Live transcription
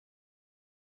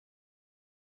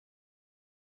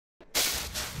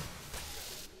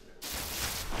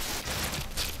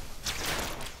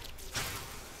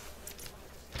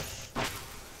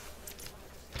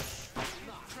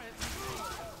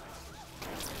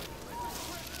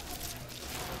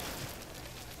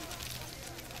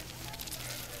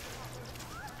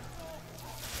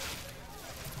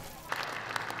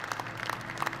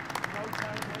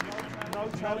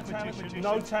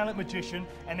no talent magician,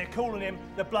 and they're calling him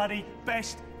the bloody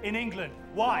best in England.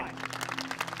 Why?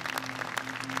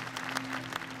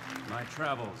 My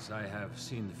travels, I have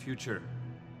seen the future.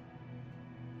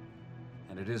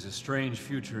 And it is a strange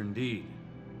future indeed.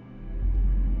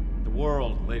 The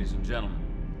world, ladies and gentlemen,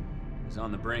 is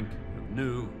on the brink of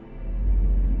new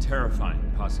and terrifying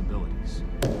possibilities.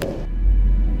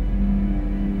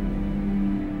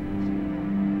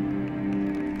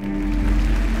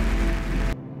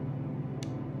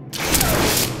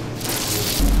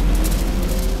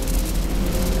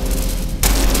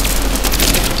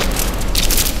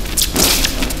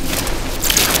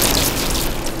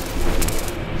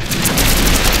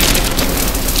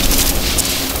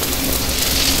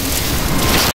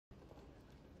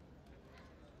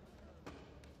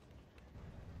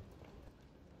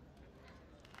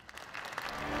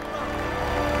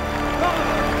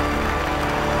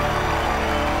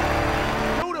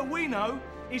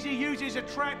 Is he uses a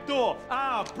trapdoor.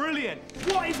 Ah, brilliant.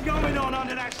 What is going on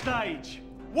under that stage?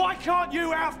 Why can't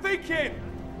you outthink him?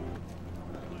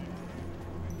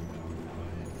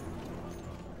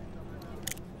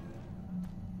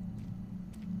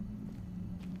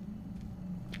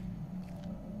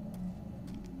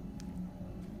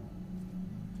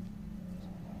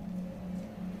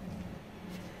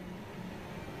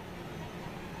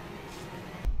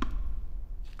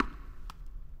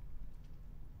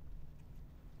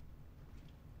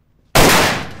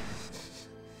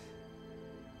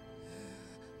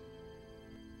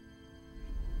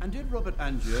 And did Robert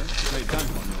Angier, the great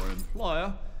gentleman, your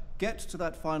employer, get to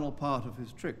that final part of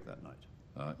his trick that night?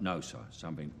 No, sir.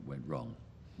 Something went wrong.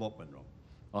 What went wrong?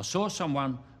 I saw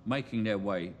someone making their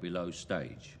way below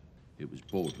stage. It was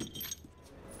Bourdon.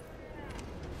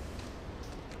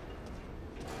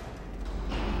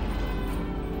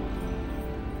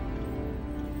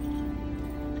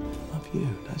 I love you.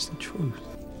 That's the truth.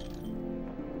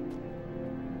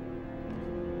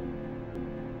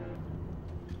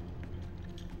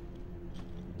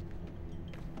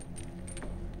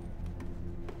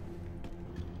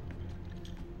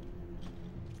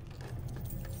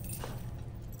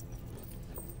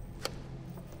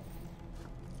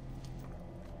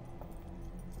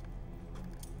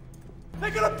 They're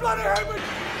gonna bloody hurt me!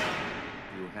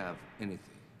 Do you have anything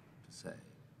to say?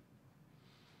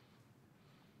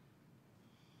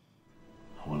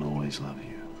 I will always love you.